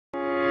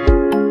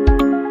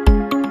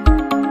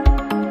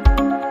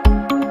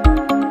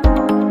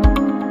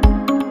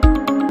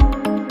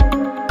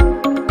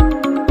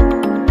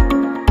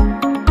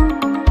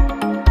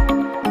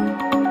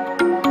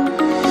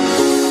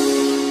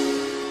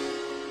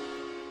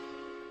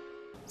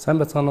Сайн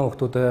бацгаана уу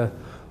хүмүүстээ.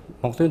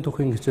 Монголын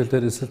түүхийн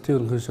хичээлээр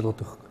Элсэлтийн ерөнхий шалгалт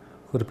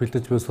өгөхөөр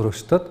бэлдэж буй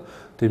сурагчдад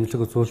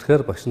дэмжлэг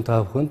үзүүлэхээр багш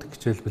та бүхэнд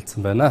хичээл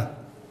бэлдсэн байна.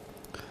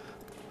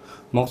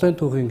 Монголын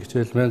түүхийн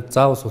хичээл маань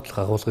заавал судлах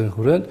агуулгын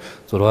хүрээнд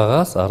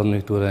 6-аас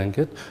 11-р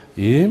ангид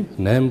ийм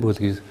 8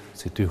 бүлгийн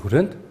сэдвийн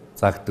хүрээнд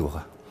заагддаг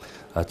байна.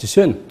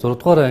 Жишээ нь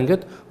 6-р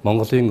ангид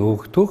Монголын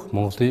өвөг түүх,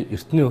 Монголын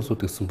эртний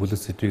усуд гэсэн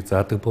бүлэг сэдвийг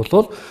заадаг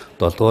болвол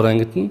 7-р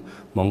ангид нь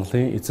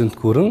Монголын эзэнт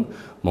гүрэн,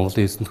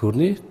 Монголын эзэнт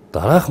гүрний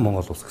дараах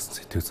Монгол улс гэсэн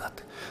сэдвийг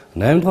заадаг.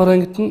 8-р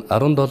ангид нь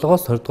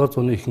 17-оос 20-р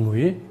зууны ихэнх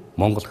үеийн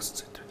Монгол гэсэн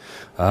сэдв.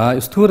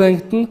 9-р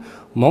ангид нь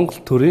Монгол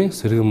төрийн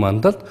сэргэн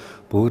мандалд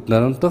бүгд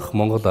наримдах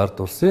Монгол ард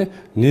улсын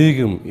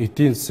нийгэм,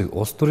 эдийн засаг,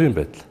 улс төрийн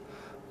байдал.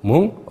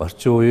 Мөн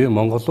орчин үеийн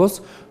Монгол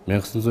улс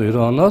 1990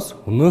 оноос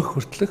өнөөх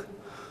хүртэлх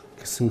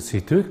гэсэн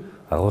сэдвийг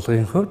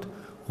агуулгын хувьд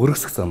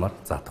үргэлжлэх замаар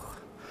заадаг.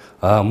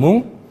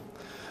 Мөн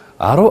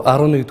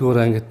 10-11-р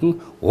ангид нь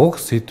уг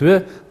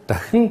сэдвээ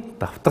дахин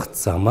давтах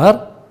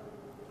замаар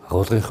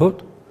агуулгын хувьд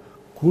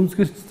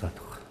гүнзгийрч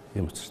заадаг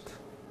юм учиртай.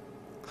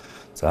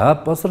 За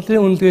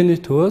боловсролын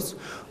үнэлгээний төвөөс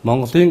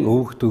Монголын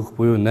өвөг түүх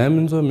буюу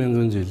 800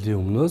 мянган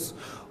жилийн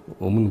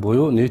өмнө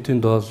буюу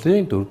нийтийн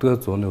долларын 4-р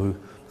зууны үеийг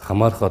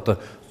хамаарах одоо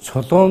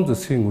чулуун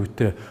засгийн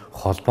үетэй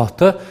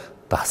холбоотой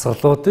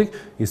дасгалуудыг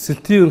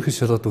Элсэлтийн ерөнхий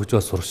шалгалт өгж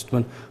байгаа сурагчид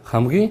маань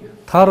хамгийн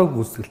тааруу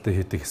гүйцэтгэлтэй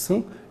хийдэг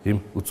гэсэн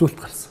ийм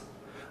үзүүлэлт гарсан.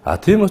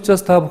 Тийм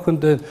учраас та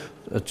бүхэнд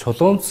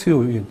чулуун засгийн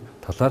үеийн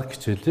талаар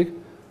хичээлийг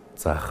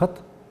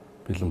заахад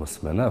бэлэн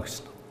болсон байна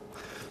гэж.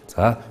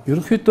 За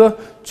ерөнхийдөө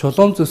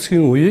чулуун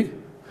засгийн үеийг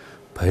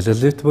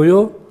палеолит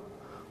буюу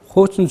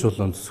хуучин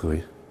чулуун засгийн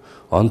үе.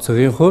 Он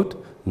цагийн хувьд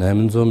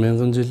 800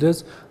 мянган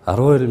жилээс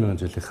 12 мянган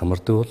жилийг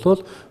хамардаг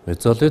болвол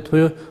мезолит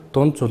буюу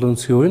дунд чулуун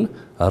засгийн үе нь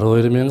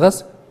 12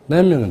 мянгаас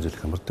 8 мянган жил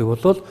хамардаг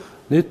болвол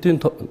нийтийн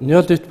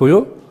неолит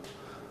буюу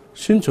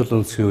шинэ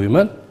чулуун засгийн үе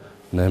маань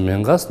 8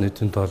 мянгаас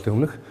нийтийн тоолын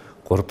өмнөх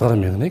 3 дугаар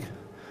мянганыг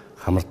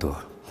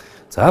хамардаг.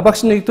 За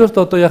багш нэгдүгээрт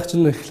одоо яг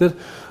чинь ихлээр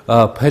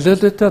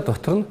палеолитаа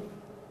дотор нь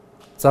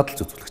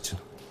задлж үзүүлэх чинь.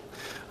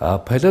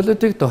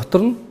 Палеолитик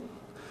дотор нь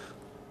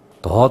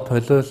доод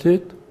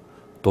палеолит,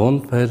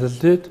 дунд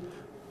палеолит,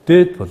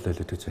 дээд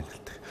палеолит гэж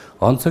ангилдаг.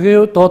 Он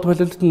цагийн үед доод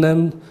палеолит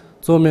нь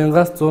 800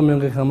 мянгаас 100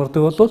 мянгаыг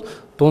хамардаг болвол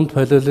дунд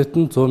палеолит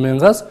нь 100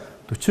 мянгаас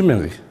 40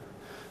 мянгаыг,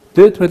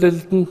 дээд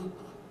палеолит нь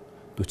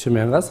 40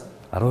 мянгаас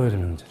 12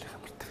 мянган жилийг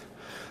хамардаг.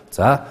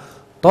 За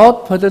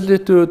доод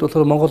палеолитийн үед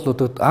болохоор Монгол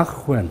нутагт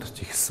анх хүн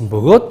амьдарч эхэлсэн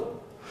бөгөөд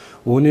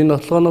үүний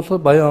нотлого нь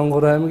Баян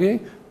Онгор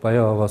аймгийн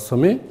Баян Овоо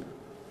сумын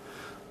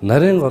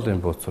нарийн голын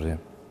бууцур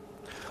юм.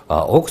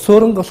 Уг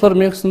суурин болохоор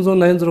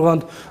 1986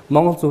 онд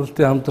Монгол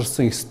зөвлөлтөнд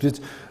хамтарсан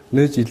экспедиц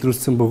нээж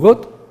илрүүлсэн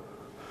бөгөөд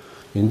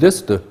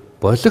эндээс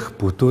болох,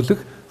 бүдүүлэх,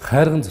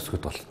 хайрган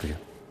зэвсгүүд болдог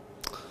юм.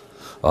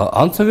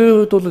 Он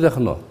цагийн үед бол яг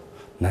нь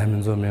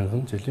 800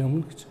 мянган жилийн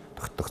өмнө гэж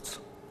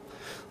тогтогдсон.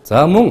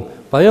 За мөн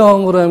Баян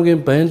Онгор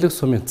аймгийн Баянлаг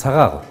сумын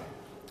цагаан агуу.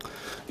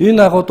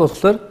 Энэ агууд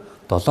болохоор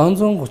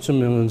 730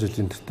 мянган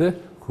жилийн тэртээ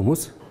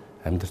хүмүүс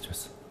амьдарч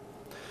байсан.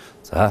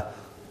 За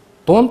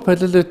дунд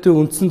палеолитийн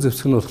үндсэн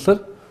зэвсэг нь болохоор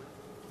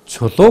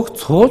чулууг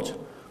цуулж,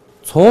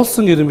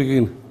 цуулсан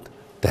ирмэгийг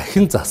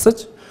дахин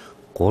засаж,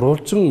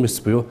 гурвалжин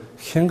мэс буюу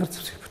хянгар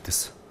зэвсгийг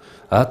бүтээсэн.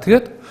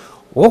 Тэгээд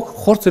уг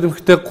хурц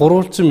ирмэгтэй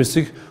гурвалжин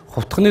мэсийг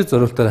хувтхны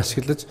зориултаар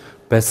ашиглаж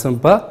байсан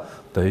ба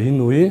одоо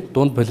энэ үеийн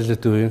дунд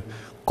палеолитийн үеийн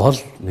гол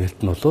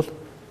нээлт нь бол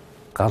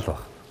гал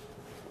баг.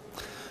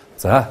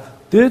 За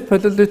дээд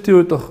палеолитийн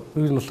үед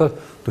нь болохоор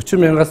 40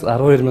 мянгаас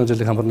 12 мянган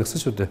жилийн хамарна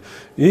гэсэн шүү дээ.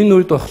 Энэ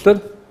үед болохоор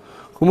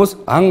хүмүүс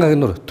ан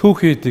агнуур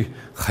түүх хийдийг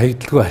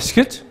хаягдалгүй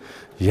ашиглаж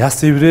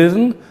яс иврээр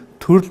нь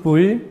төрөл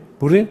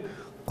бүрийн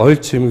гоёл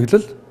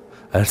чимэглэл,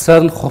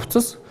 арьсаар нь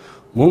хувцас,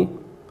 мөн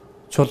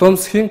чулуун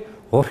засгийн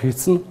ур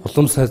хийцэн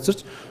улам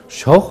сайжирч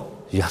шовх,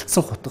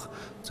 ялцсан хотго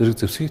зэрэг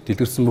зэвсгийг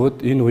дэлгэрсэн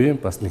бөгөөд энэ үеийн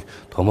бас нэг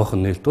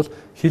томоохон нээлт бол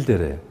хил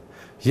дээрээ.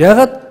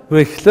 Яагаад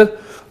вэ гэхээр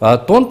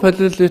дунд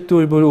палеолитийн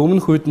үе буюу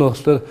өмнөх үед нь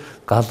болохоор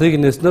галыг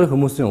нээснээр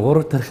хүмүүсийн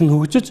ураг тархин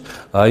хөгжиж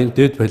энэ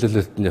дээд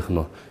палеолитных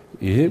нь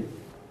ийм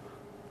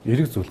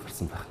эрэг зүйл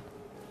гарсан байна.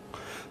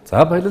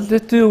 За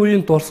палеолитийн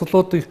үеийн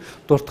дурсгалуудыг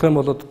дуртах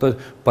юм бол одоо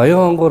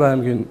Баян Онгор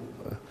аймгийн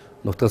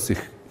нутгаас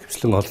их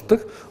хвчлэн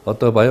олдог.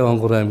 Одоо Баян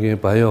Онгор аймгийн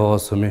Баян Овоо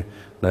сумын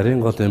нарийн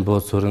голын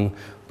бууцуран,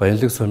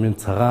 Баянлаг сумын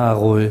цагаан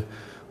агуу,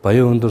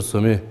 Баян өндөр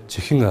сумын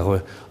чихэн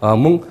агуу,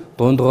 мөн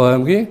Дундгой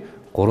аймгийн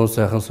Гурван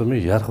сайхан сумын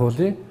Ярх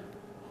уулын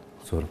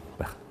суурин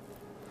байна.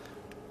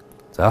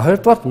 За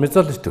хоёрдугаар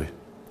мезолит үе.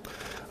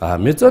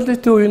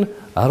 Мезолитийн үе нь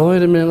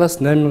 12 мянгаас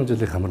 8 мянган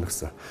жилийг хамарна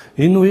гэсэн.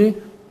 Энэ үеийн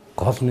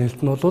гол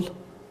нээлт нь бол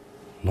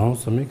ном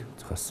сумыг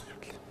зохиосон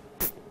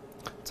юм.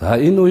 За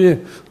энэ үеийн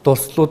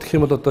дурслууд гэх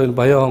юм бол одоо энэ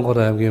Баян Онгор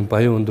аймгийн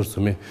Баян өндөр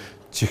сумын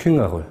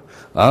чихэн агуу.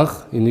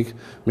 Анх энийг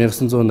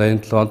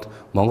 1987 онд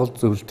Монгол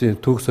зөвлөлтийн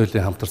түүх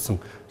соёлын хамтарсан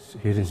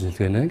хэрийн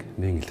шинжилгээний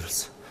нэг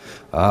илрүүлсэн.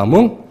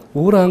 Мөн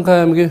Өвөр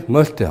Хангай аймгийн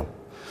Мольт ям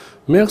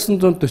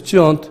 1940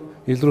 онд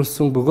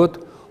илрүүлсэн бөгөөд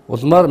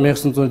улмаар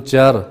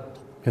 1960,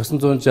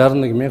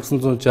 1961,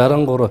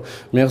 1963,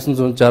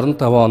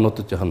 1965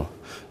 онуудад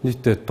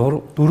нийтдээ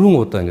 4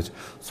 удаа ингэж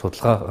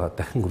судалгаа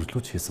дахин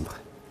үргэлжлүүлж хийсэн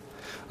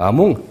байна.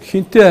 Мөн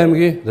Хинтээ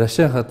аймгийн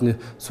Рашин хадны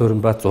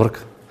сууринбаа зураг.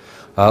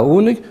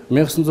 Үүнийг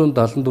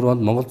 1974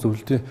 онд Монгол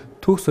зөвлөлтийн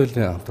түүх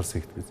соёлын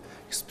хамтарсан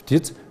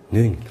экспедиц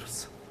нээн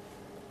илрүүлсэн.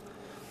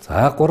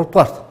 За 3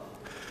 дугаарт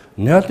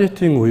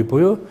неолитийн үе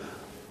буюу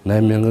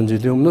 8000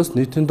 жилийн өмнөөс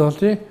нийтийн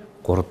доолын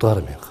 3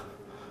 дугаар мянга.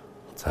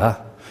 За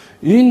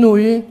энэ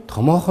үеийн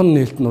томоохон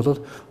нээлт нь бол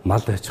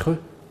мал аж ахуй,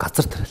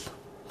 газар тариал.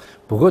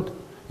 Бөгөөд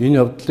энэ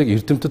явдлыг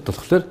эрдэмтэд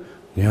болохоор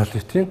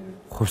неолитийн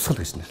хувьсгал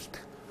гэж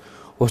нэрлэдэг.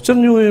 Учир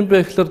нь юу юм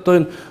бэ гэхээр одоо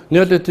энэ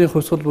неолитийн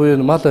хувьсгал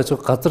буюу мал аж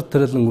ахуй, газар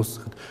тариалан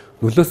үүсгэхэд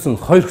нөлөөсөн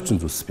 2 хүчин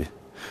зүйлс бий.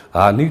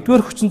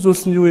 Нэгдүгээр хүчин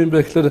зүйлс нь юу юм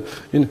бэ гэхээр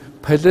энэ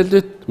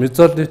палеолит,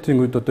 мезолитийн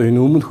үед одоо энэ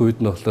өмнөх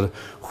үед нь болохоор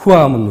хүн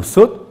ам нь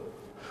өсөөд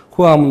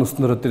хүн ам нь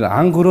өснөр одоо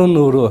анги өрөө нь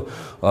өөрөө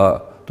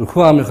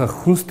хүн амынхаа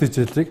хүнс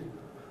тэжээлийг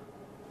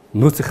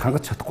нөөцийг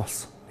хангаж чадахгүй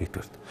болсон.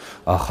 Нэгдүгээр.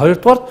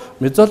 Хоёрдугаар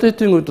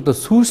мезолитийн үед одоо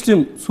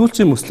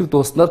сүүлчийн мөслөг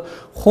дууснаар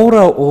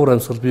хуурай уур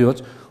амьсгал бий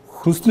болж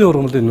хүнсний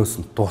ургамлын нөөц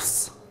нь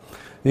дууссан.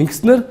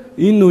 Ингэснээр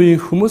энэ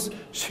үеийн хүмүүс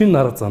шинэ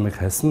арга замыг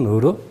хайсан нь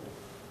өөрөө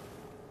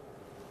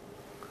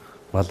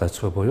мал аж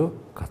ахуй буюу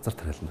газар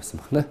тариалан байсан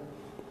байна.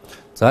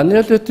 За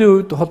неолитийн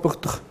үед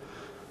холбогдох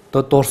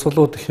одоо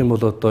дурсгалууд гэх юм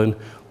бол одоо энэ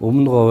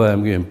Өмнө Говь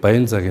аймгийн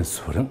Баянзагийн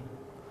суурин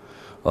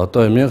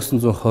одоо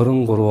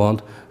 1923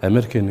 онд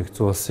Америкийн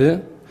нэгдсэн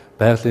улсын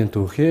байгалийн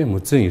түүхийн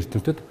музейн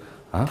эрдэмтэд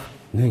анх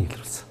нээн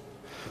илрүүлсэн.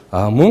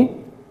 Мөн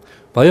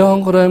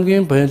Баянгор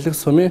аймгийн Баянлаг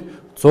сумын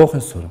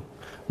 100-ын суурин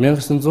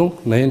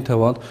 1985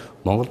 онд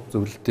Монгол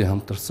зөвлөлтийн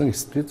хамтарсан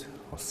экспедиц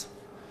болсон.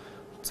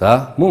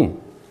 За мөн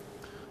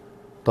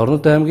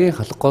Дорнод аймгийн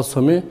Халхгол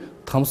сумын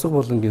Тамсаг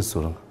булангийн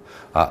суурин.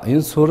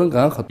 Энэ суурин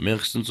анх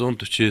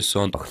 1949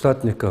 онд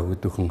Охлодника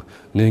хөдөхөн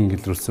нээн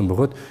илрүүлсэн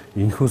бөгөөд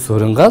энэхүү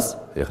сууринаас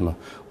яг нь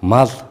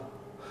мал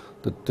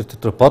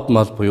дотор бод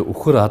мал буюу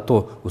өхөр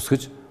адуу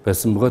өсгөж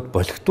байсан бөгөөд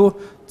болигтуу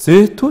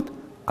зээтүүд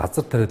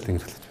газар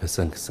тариалан хэрэглэж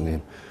байсан гэсэн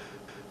ийм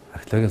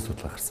археологийн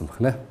судалгаа гарсан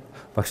байна.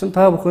 Багш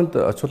та бүхэнд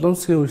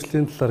чулуунсгийн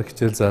үйлчлэлийн талаар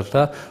хичээл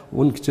зарлаа.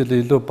 Үн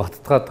хичээлээ илүү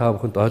баттгаа та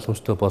бүхэнд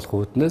ойлгомжтой болох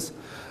үүднээс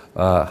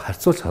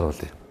харьцуулж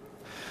харуулъя.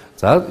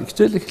 За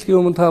хичээл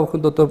эхлэхийн өмнө та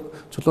бүхэнд одоо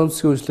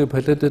чулуунсгийн үйлчлэг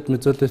палеолит,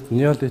 мезолит,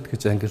 неолит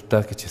гэж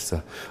ангилдаг гэж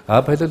хэлсэн.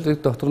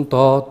 Палеолит дотор нь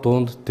доод,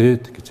 дунд,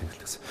 дээд гэж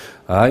ангилдаг.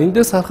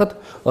 Эндээс харахад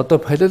одоо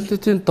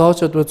палеолитийн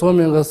дооч одоо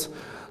 100,000-аас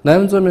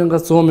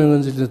 800,000-аас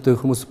 100,000 жилийн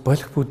хүмүүс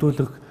болох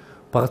бүдүүлэг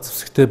бага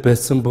зэвсэгтэй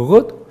байсан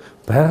бөгөөд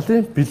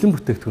байгалийн бэлэн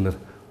бүтээгдэхүүнээр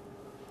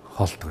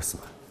холддог байсан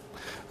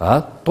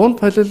байна. Дунд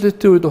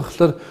палеолитийн үед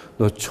болохоор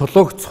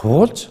чулууг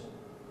цуулж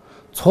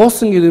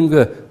цуусан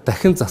ирэмгээ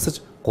дахин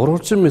засаж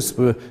 300 мс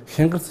буюу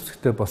хянгар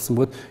зэвсэгтэй болсон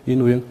бөгөөд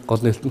энэ үеийн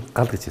гол нээлт нь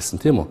гал гэж хэлсэн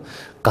тийм үү.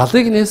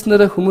 Галыг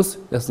нээснээрээ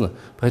хүмүүс ясна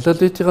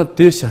палеолитийн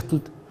дээш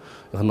шатанд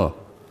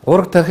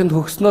ураг тархинд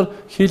хөгснөөр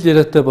хил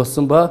яриатай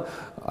болсон ба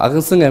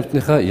агнсан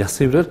амьтныхаа яс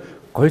хэврээр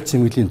гоё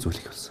чимгэлийн зүйл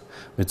хийсэн.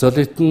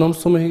 Мезолит нь ном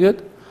сум хийгээд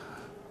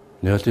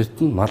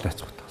неолит нь мал аж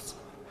ахуйтай болсон.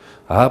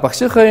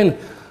 Багшийнхаа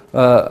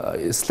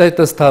энэ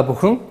слайдаас та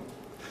бүхэн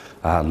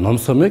ном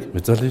сумыг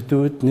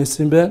мезолитийн үед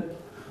нээсэн байна.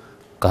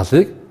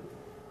 Галыг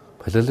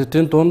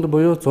палеолитийн дунд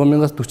буюу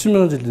 100,000-аас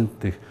 40,000 жилийн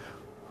дэх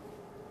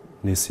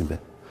нээсэн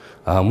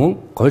байна. Мөн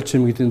гоё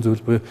чимгэлийн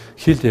зүйл буюу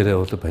хил яриа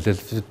бол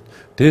палеолитийн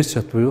дээш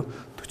шат буюу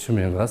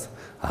 40,000-аас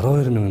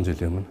 12,000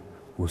 жилийн өмнө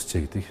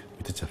үүсчээ гэдгийг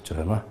мэдэж авч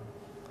байгаа юм.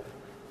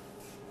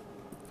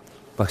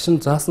 Багш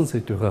нь заасан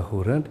сэдвийнхаа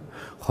хүрээнд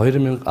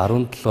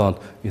 2017 онд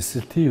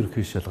Элсэлтийн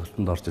ерөнхий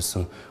шалгалтанд орж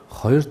исэн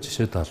 2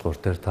 жишээ даалгавар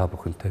дээр та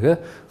бүхэнтэйгээ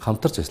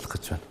хамтарч ажиллах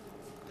гэж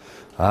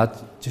байна.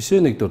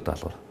 Жишээ 1 дугаар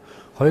даалгавар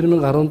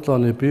 2017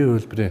 оны бие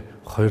үйлбэрийн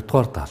 2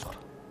 дугаар даалгавар.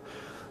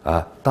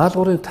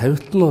 Даалгаврын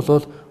тавилт нь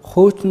бол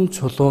хуучин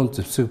чулуун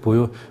зэвсэг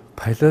буюу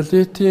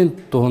палеолитийн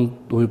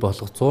дунд үе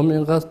болох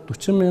 100,000-аас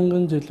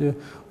 40,000 жилийн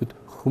үед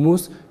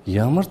хүмүүс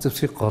ямар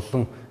зэвсгийг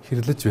голлон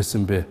хэрэглэж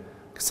байсан бэ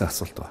гэсэн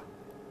асуулт байна.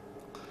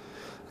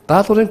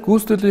 Даалгаврын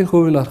гүйцэтгэлийн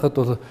хувийг харахад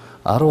бол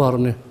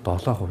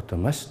 10.7%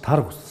 маш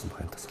тарг өссөн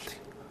байна тасгалыг.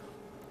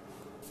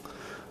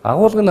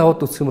 Агуулгын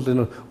аваад үзэх юм бол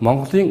энэ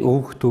Монголын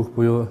өвөг түүх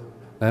буюу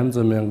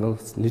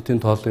 800,000 нийтийн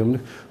тооллын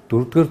өмнөх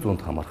 4-р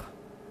зуунд хамаарах.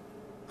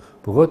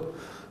 Бөгөөд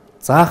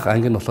заах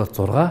анги нь болохоор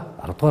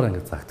 6, 10-р анги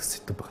заагдах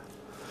сэдв байна.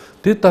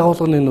 Дэд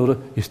дагуулгын нөр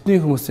эртний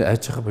хүмүүсийн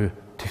аж ахуй буюу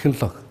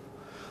технологи.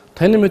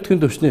 Таны мэдхийн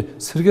төвчний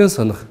сэргэн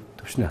санах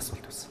төвчний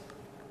асуулт байсан.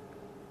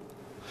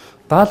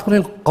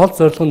 Даалгаврын гол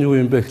зорилго нь юу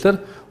юм бэ гэхээр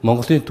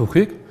Монголын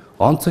түүхийг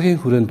он цагийн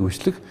хүрээнд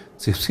үйлчлэх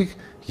зэвсгийг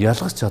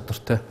ялгах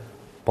чадвартай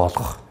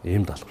болгох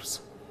ийм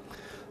даалгаварсан.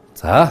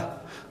 За,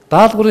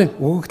 даалгаврын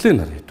өгөгдлийг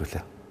нарыг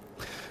хэдүүлээ.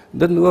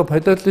 Энд нөгөө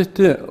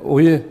палеолитийн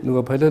үеийн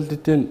нөгөө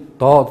палеолитийн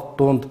доод,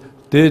 дунд,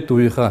 дээд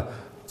үеийнхаа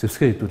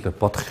зэвсгээ хэдүүлээ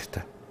бодох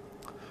хэрэгтэй.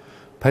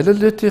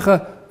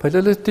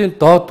 Палеолитийн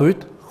доод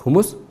үед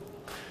хүмүүс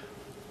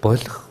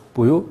болох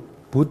буюу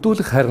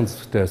бүдүүлэх хайрган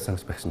зэвсэгтэй байсан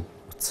гэж багш нь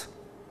үзсэн.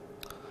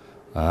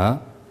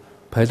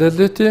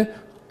 Палеолитийн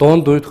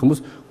дунд үед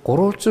хүмүүс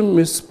 300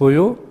 мс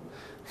буюу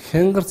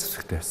хянгар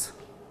зэвсэгтэй байсан.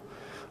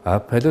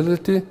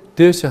 Палеолитийн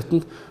дээд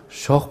шатанд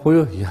шоох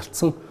буюу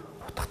ялцсан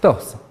утгатай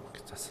болсон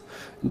гэж байна.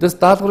 Эндээс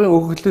даалгаврын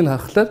өгөгдлийг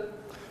харахад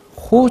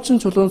хуучин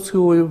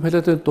чулуунцгийн үе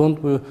палеодын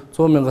дунд буюу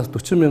 100,000-аас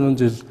 40,000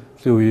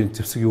 жилийн үеийн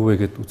зэвсэг юу вэ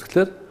гэдээ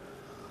үзэхлээр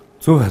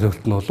зөв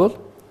хариулт нь бол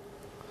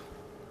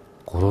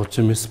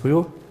гурвалжин мис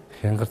буюу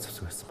хянгар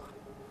зэвсэг байсан байна.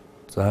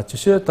 За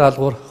жишээ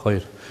даалгавар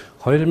 2.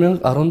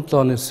 2017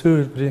 оны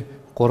сүүл хэлбэрийн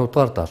 3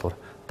 дугаар даалгавар.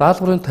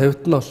 Даалгаврын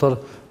 50-т нь болохоор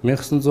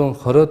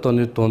 1920-ад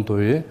оны дунд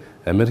үеийн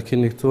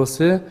Америкийн нэгдсэн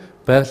улсын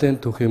байгалийн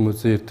түүхийн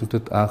музей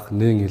эрдэмтэд анх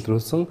нээн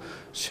илрүүлсэн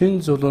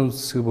шинэ зулуун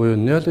зэвсэг буюу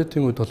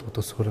неолитийн үед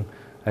холбогдох суурин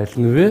аль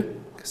нь вэ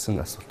гэсэн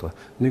асуулт байна.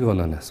 Нэг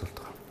онооны асуулт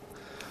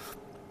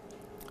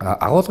байна.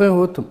 Агуулгын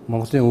хувьд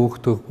Монголын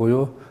өөхтөг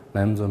буюу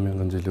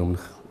 800,000 жилийн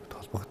өмнөх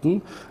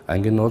холбогдно.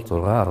 Анги нь бол 6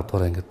 10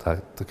 дугаар ангид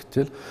таагддаг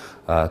хичээл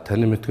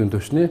таны мэдхийн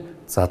төвшний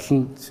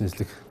задлан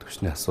шинжлэх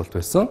төвшний асуулт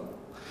байсан.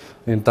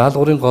 Энэ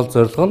даалгаврын гол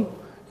зорилго нь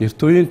эрт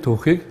үеийн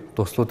түүхийг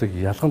дуслуудыг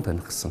ялган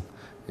таних гэсэн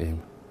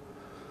ийм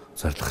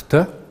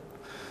зорилготой.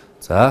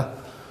 За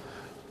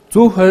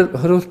зөв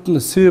хариулт нь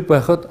C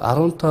байхад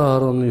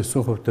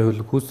 15.9%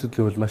 тавилан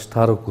гүйцэтгэлийн хувьд маш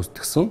таараг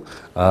гүйцэтгсэн.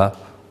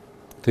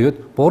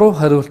 Тэгээд буруу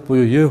хариулт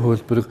буюу Е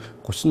хувилбарыг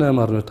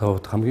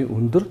 38.5% хамгийн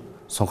өндөр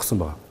сонгосон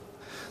байна.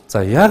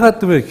 За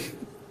яагаад вэ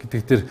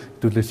гэдэг дээр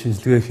хэдүүлээ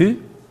шинжилгээ хий.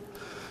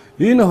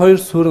 Энэ хоёр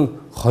суурин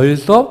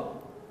хоёулаа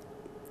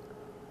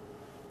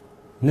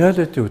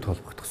неолитийн үед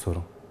холбогдох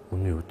суурин.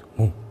 Үнийн үед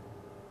мөн.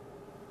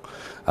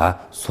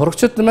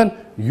 Сурагчид маань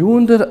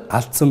юун дээр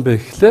алдсан бэ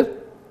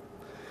гэхлээр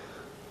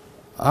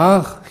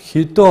анх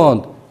хэдэн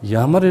онд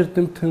ямар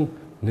эрдэмтэн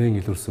нээн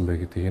илрүүлсэн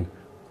бэ гэдгийг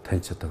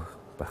таньж чаддаг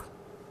байх.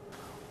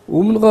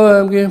 Өмнө Говь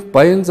аймгийн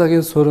Баян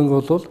цагийн сууринг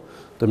бол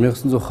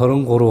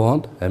 1923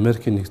 онд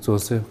Америкийн нэгдсэн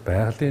улсын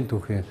байгалийн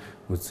түүхийн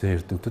музей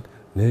эрдэмтэд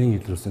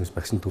нээн илрүүлсэн гэж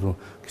багш түрүүн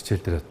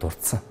хичээл дээр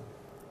дурдсан.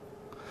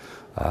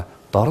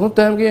 Дорнод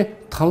аймгийн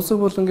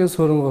Тамсаг булангийн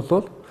суурин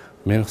бол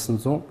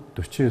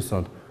 1949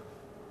 онд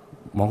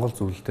Монгол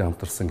зөвлөлтөд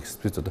хамтарсан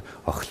экспедицид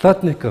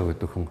Охладника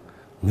гэдэг хүн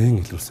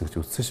нээн илрүүлсэн гэж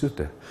үзсэн шүү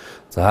дээ.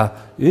 За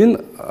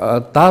энэ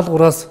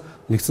даалгавраас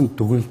нэгэн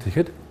дүгнэлт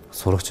хийхэд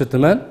сурагчид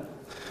маань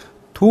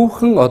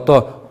түүхэн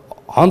одоо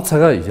он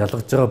цагаа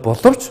ялгаж байгаа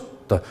боловч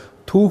одоо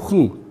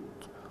түүхэн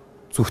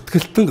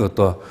зүтгэлтэн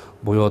одоо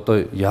буюу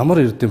одоо ямар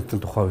эрдэмтэн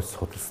тухай үед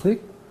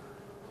судалсныг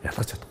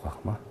ялгаж чадахгүй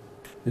байна.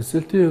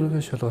 Элсэлтийн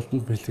ерөнхий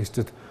шалгалтанд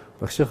бэлтгэгчид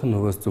багшийн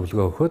нөгөөс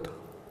зөвлөгөө өгөхөд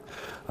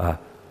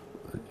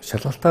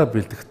шалгалтаа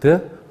бэлтгэхдээ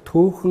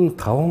түүхэн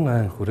 5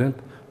 айн хүрээнд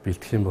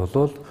бэлтгэх юм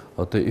бол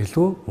одоо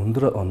илүү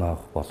өндөр оноо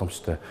авах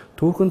боломжтой.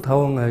 Түүхэн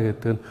 5 ай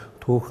гэдэг нь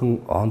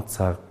түүхэн он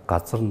цаг,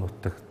 газар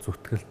нутаг,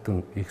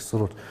 зүтгэлтэн,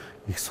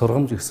 их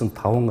сургамж гэсэн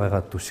 5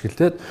 айгаа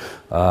түшгэлээд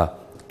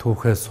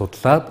түүхээ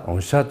судлаад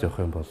уншаад явах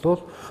юм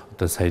бол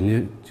одоо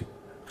саяны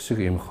шиг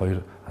ийм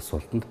хоёр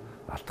асуултанд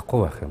алдахгүй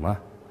байх юм аа.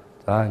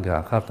 За ингээ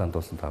анхаарал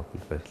хандуулсан та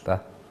бүхэнд баярлалаа.